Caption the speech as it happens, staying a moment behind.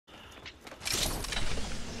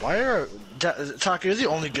Why are Taka? You're the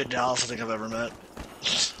only good Dallas I think I've ever met.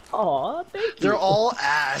 Aw, thank you. They're all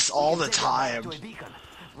ass all the time.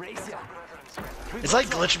 It's like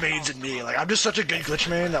glitch mains and me. Like I'm just such a good glitch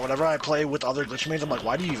main that whenever I play with other glitch mains, I'm like,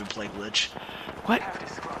 why do you even play glitch? What?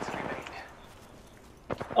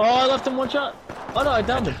 Oh, I left him one shot. Oh no, I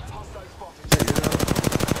downed him.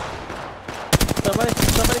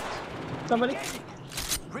 Somebody.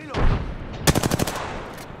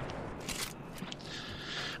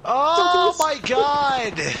 Oh my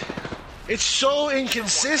god! It's so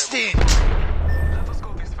inconsistent!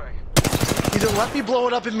 Either let me blow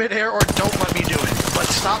it up in midair or don't let me do it. But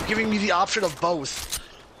stop giving me the option of both.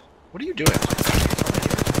 What are you doing?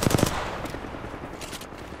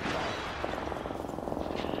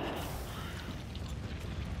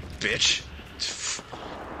 Bitch.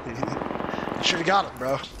 You should've got him,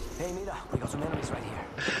 bro. Hey, Mira, we got some enemies right here.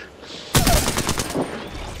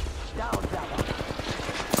 Down.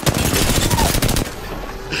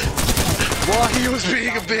 While he was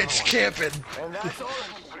being a bitch, camping. And that's all.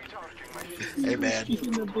 Hey man.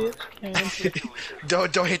 Being a bitch.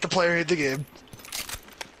 Don't hate the player, hate the game.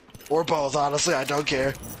 Or both, honestly, I don't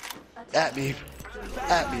care. At me.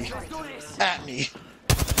 At me. At me.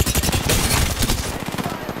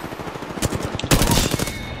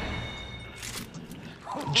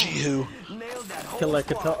 Jihu. Kill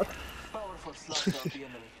like a talk.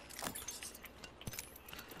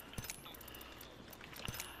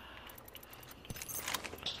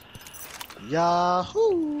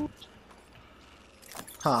 Yahoo!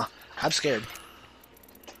 Huh. I'm scared.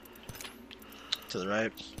 To the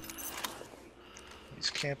right. He's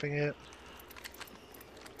camping it.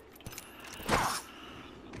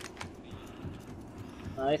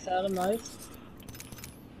 Nice, Adam, nice.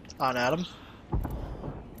 On Adam.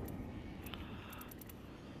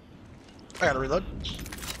 I gotta reload.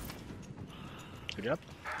 Good job.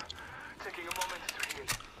 Taking a moment to heal.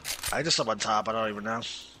 I just up on top, I don't even know.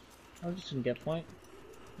 I'm just gonna get point.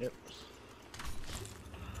 Yep.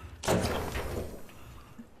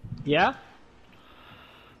 Yeah?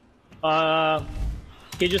 Can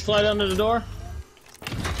you just slide under the door?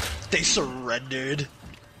 They surrendered.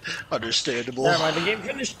 Understandable. Never mind, the game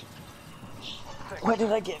finished. Why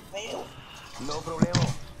did I get mail? No problemo.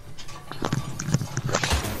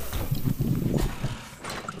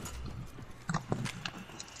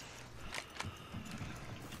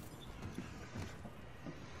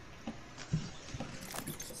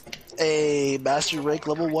 A master rank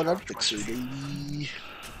level 1 unfixer, baby.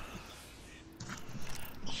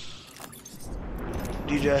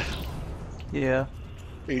 DJ, Yeah.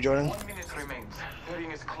 are you joining? 1 minute remains. The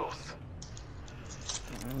ring is close.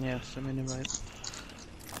 Yes, I'm in the right.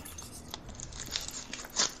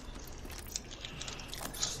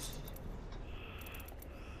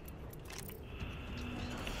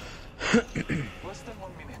 Less than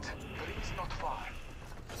 1 minute. The ring is not far.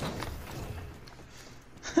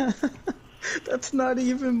 That's not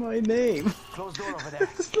even my name. Close door over there.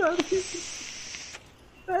 That's not even...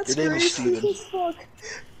 That's Your name is crazy Steven. as fuck.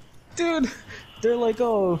 Dude, they're like,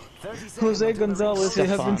 oh, 30 seconds Jose until the ring Gonzalez, you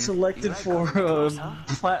have been Stefan. selected for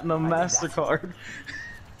Platinum MasterCard.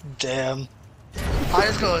 Damn. I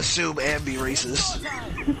just gonna assume and be racist.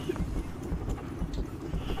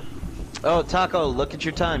 Oh, Taco, look at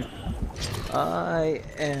your time. I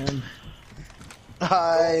am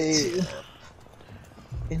I...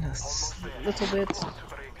 in a little bit.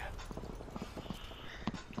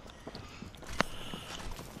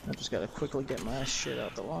 I just gotta quickly get my shit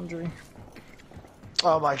out the laundry.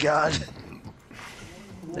 Oh my god.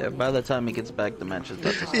 Yeah, by the time he gets back, the match is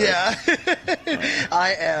about to start. Yeah.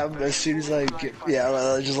 I am, as soon as I get... Yeah,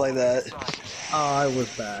 well, just like that. Oh, I was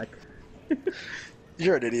back.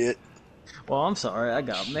 You're an idiot. Well, I'm sorry, I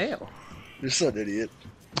got mail. You're so an idiot.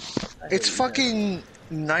 It's fucking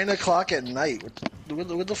 9 o'clock at night. What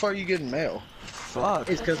the fuck are you getting mail? Fuck.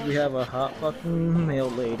 It's because we have a hot fucking mail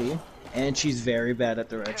lady, and she's very bad at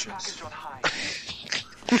directions.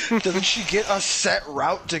 Doesn't she get a set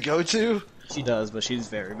route to go to? She does, but she's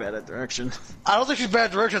very bad at directions. I don't think she's bad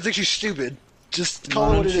at direction, I think she's stupid. Just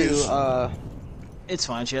call it what it is. It's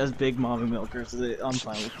fine, she has big mommy milkers. I'm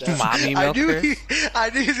fine with that. Mommy I milkers? knew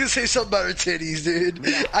he was gonna say something about her titties, dude.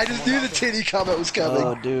 I just knew the titty comment was coming.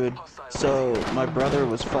 Oh, dude. So, my brother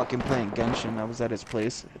was fucking playing Genshin. I was at his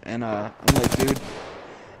place, and I'm like, dude.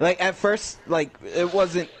 Like, at first, like, it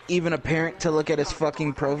wasn't even apparent to look at his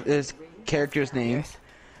fucking his character's name.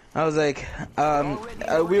 I was like,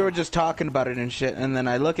 we were just talking about it and shit, and then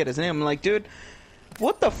I look at his name, I'm like, dude,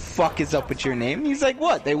 what the fuck is up with your name? He's like,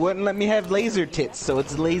 what? They wouldn't let me have laser tits, so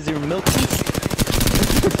it's laser milky.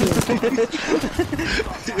 I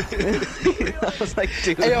was like,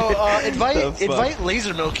 dude. Hey, yo, the invite fuck?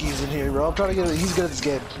 Laser Milky's in here, bro. I'm trying to get him. He's good at this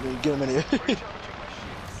game. Get him in here.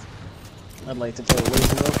 I'd like to play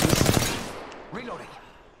Laser Milkies. Reloading.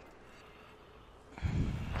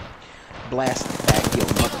 Blast back your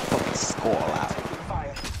motherfucking skull out.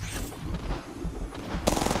 Fire.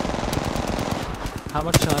 How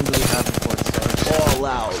much time do we have before it starts? All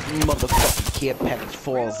out, motherfucking care package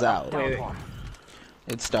falls out. Wait.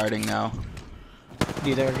 It's starting now. Do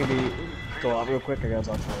you think I can go out real quick? I gotta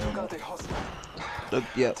talk to you. Got a hostile.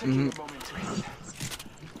 Yeah, Taking a moment to breathe.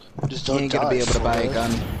 Just You don't ain't gonna be die, able to buy a fool.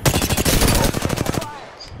 gun.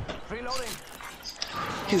 Reloading.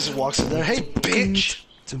 He just walks in there. Hey, bitch!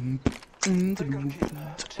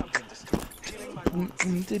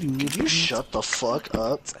 You shut the fuck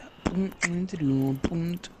up.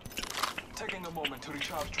 Taking a moment to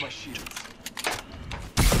recharge my shields.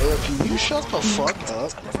 Hey, can you shut the fuck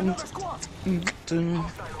up? Another squad. Hostile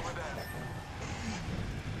over there.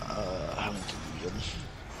 I haven't done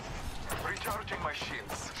Recharging my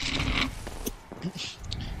shields.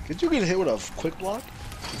 Could you get hit with a quick block?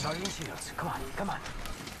 Charging shields. Come on, come on.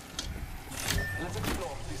 Let's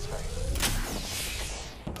explore this way.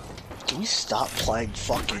 Can we stop playing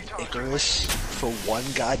fucking Icarus for one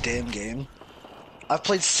goddamn game? I've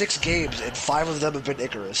played 6 games and 5 of them have been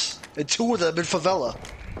Icarus. And 2 of them have been Favela.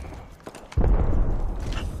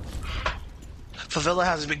 Favela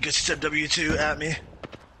hasn't been good since MW2 at me.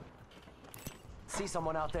 See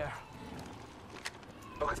someone out there.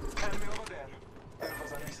 Okay, enemy over there. There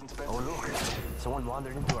was a recent event. Oh look, someone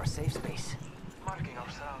wandered into our safe space. Marking our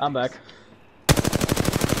surroundings. I'm back.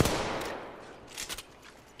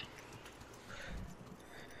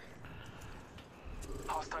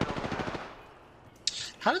 Hostile over there.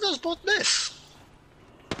 How did those both miss?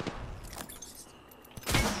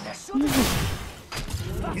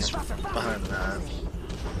 He's behind that.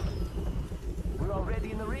 We're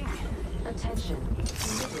already in the ring. Attention.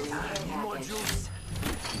 More juice.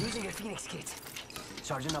 Using a Phoenix kit.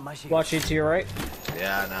 Charging on my shield. Watch it to your right.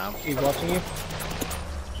 Yeah, no. He's watching you.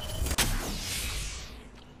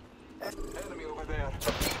 Enemy over there.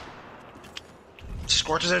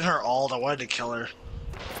 Scorch is in her ult. I wanted to kill her.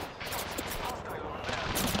 Hostile over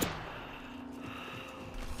there.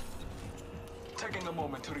 Taking a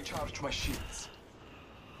moment to recharge my shields.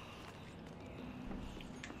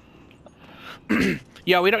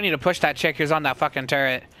 Yo, we don't need to push that chick who's on that fucking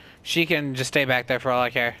turret. She can just stay back there for all I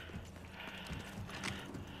care.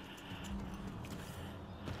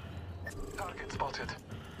 Target spotted.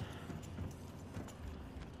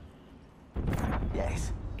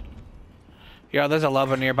 Yes. Yo, there's a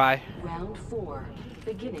Loba nearby. Round 4.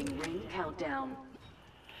 Beginning ring countdown.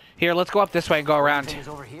 Here, let's go up this way and go around. Thing is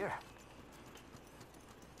over here.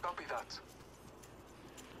 Copy that.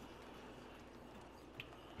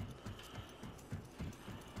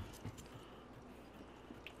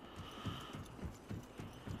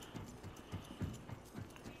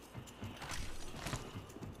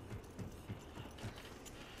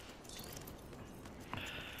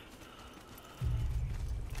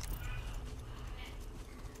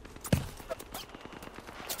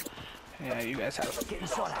 Yeah, you guys have. Getting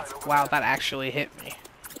shot at. Wow, that actually hit me.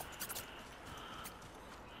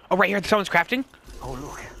 Oh, right here, someone's crafting. Oh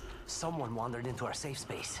look, someone wandered into our safe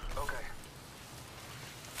space. Okay.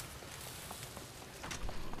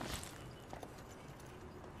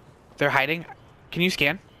 They're hiding. Can you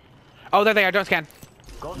scan? Oh, there they are. Don't scan.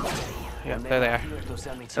 Go, go. Yeah, there they are. It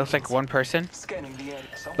looks like one person. Scanning the area.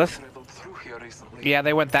 Let's- Traveled through here recently. Yeah,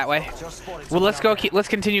 they went that way. Just spotted Well, let's someone go. out there. Let's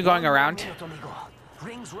continue going around. Minute, amigo.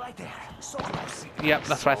 Rings right there. So close. Yep,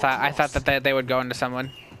 that's what I thought. I thought that they would go into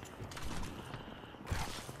someone.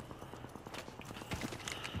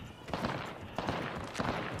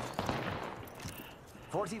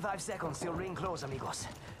 "45 seconds till ring close, amigos.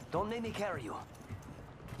 Don't make me carry you.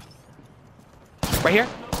 Right here.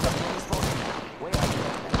 Way out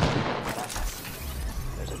there. That's us.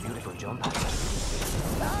 There's a beautiful jump.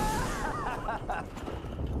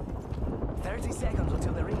 30 seconds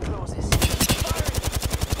until the ring closes.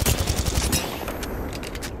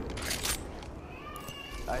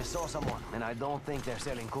 I saw someone, and I don't think they're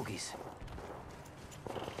selling cookies.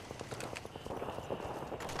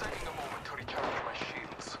 Taking a moment to recharge my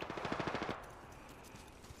shields.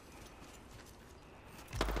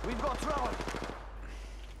 We've got trouble.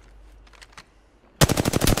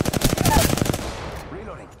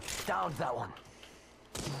 Reloading. Down that one.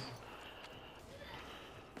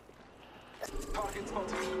 Target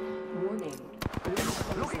spotted. Warning.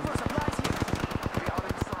 Looking for supplies here. We are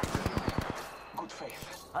inside. Good faith.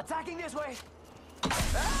 Attacking this way.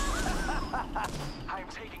 I'm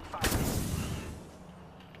taking fire.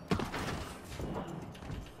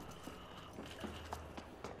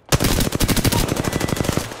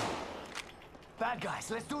 Bad guys,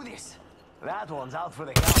 let's do this. That one's out for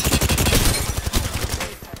the count.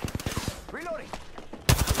 Reloading.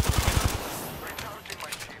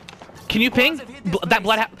 Can you ping?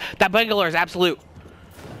 That Bangalore is absolute.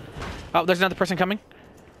 Oh, there's another person coming.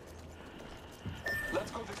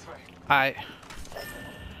 Let's go this way.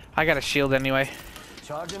 I got a shield anyway.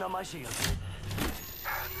 Charging on my shield.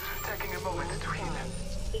 Taking a moment to heal.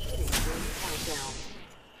 Beginning ring countdown.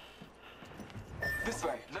 This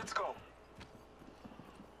way, let's go.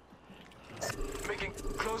 Making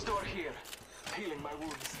closed door here. Healing my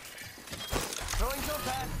wounds. Throwing jump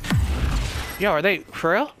pad. Yo, are they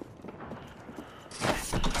for real?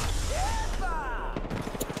 Taking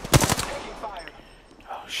fire.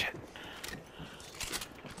 Oh shit.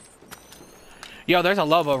 Yo, there's a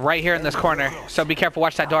Lobo right here in this corner, so be careful.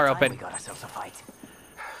 Watch that door We open. got ourselves a fight.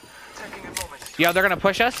 Taking a moment. Yo, they're gonna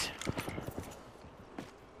push us.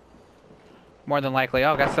 More than likely.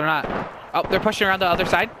 Oh, guess they're not. Oh, they're pushing around the other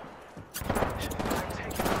side. I'm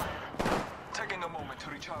taking fire. Taking a moment to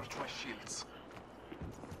recharge my shields.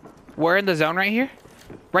 We're in the zone right here.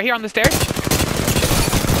 Right here on the stairs.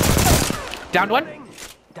 Downed one.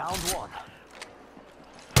 Downed one.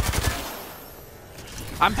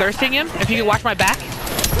 I'm thirsting him. If you can watch my back.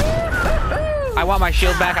 I want my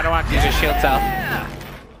shield back. I don't want to use his shield cell.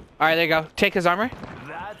 All right, there you go. Take his armor.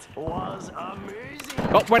 That was amazing.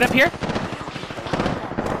 Oh, right up here.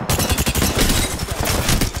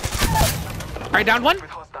 All right, down one. With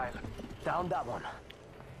hostile. Down that one.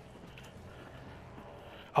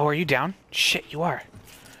 Oh, are you down? Shit, you are.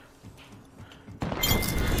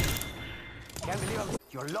 Can't believe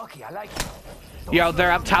you're lucky. I like it. Yo,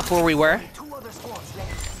 they're up top where we were. Two other squads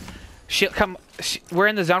left. Shield, come. We're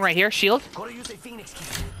in the zone right here. Shield. Gotta use a Phoenix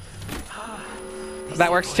key.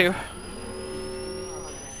 That works too. We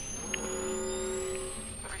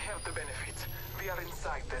have the benefit. We are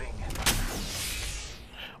inside the ring.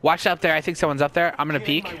 Watch up there. I think someone's up there. I'm gonna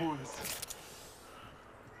Healing peek. my wounds.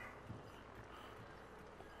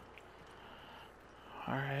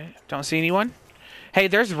 All right. Don't see anyone. Hey,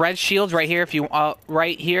 there's red shields right here. If you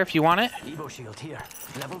right here, if you want it. Evo shield here.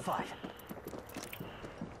 Level 5.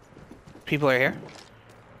 People are here.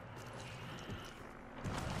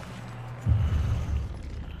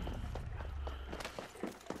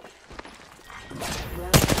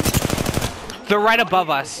 They're right above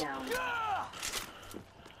us. Down.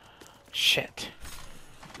 Shit.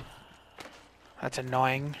 That's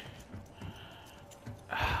annoying.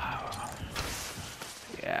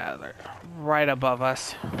 Yeah, they're right above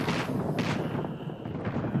us.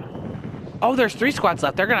 Oh, there's 3 squads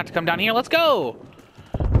left. They're gonna have to come down here. Let's go.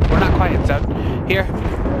 We're not quite in zone. Here.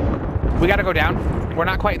 We gotta go down. We're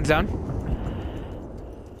not quite in zone.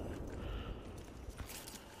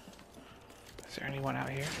 Is there anyone out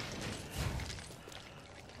here?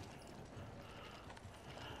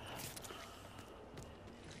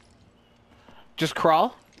 Just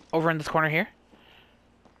crawl over in this corner here.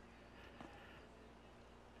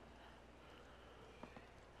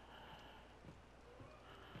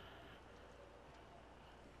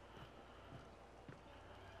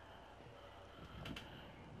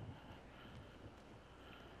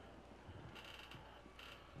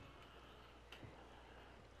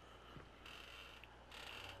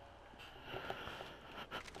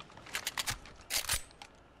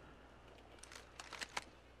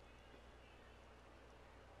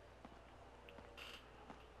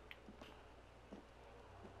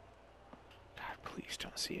 Please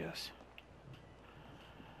don't see us.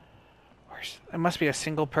 It must be a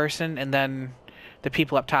single person, and then the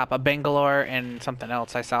people up top, a Bangalore and something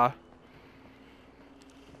else I saw.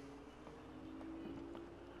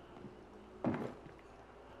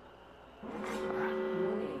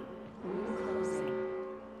 Warning. Ring closing.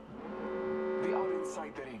 We are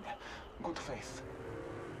inside the ring. Good faith.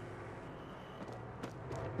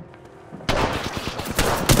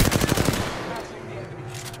 Battling the enemy.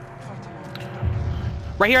 Fight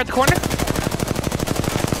along. Right here at the corner.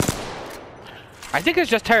 I think it's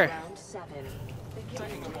just her. Round 7.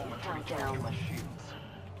 Beginning ring countdown.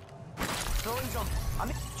 Throwing jump.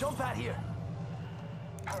 Jump pad here.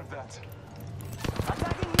 Heard that.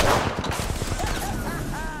 Attacking you.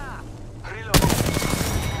 Reload.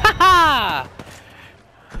 Haha!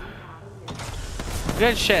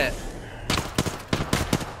 Good shit.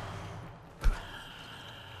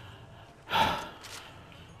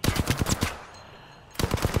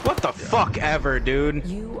 What the fuck ever, dude?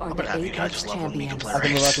 You are I'm the gonna have you guys Apex just level me to champions. play I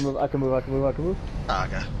can move, I race. can move, I can move, I can move, I can move. Ah,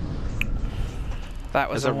 okay. That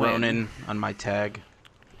was There's a win. Ronin on my tag.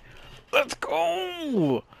 Let's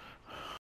go!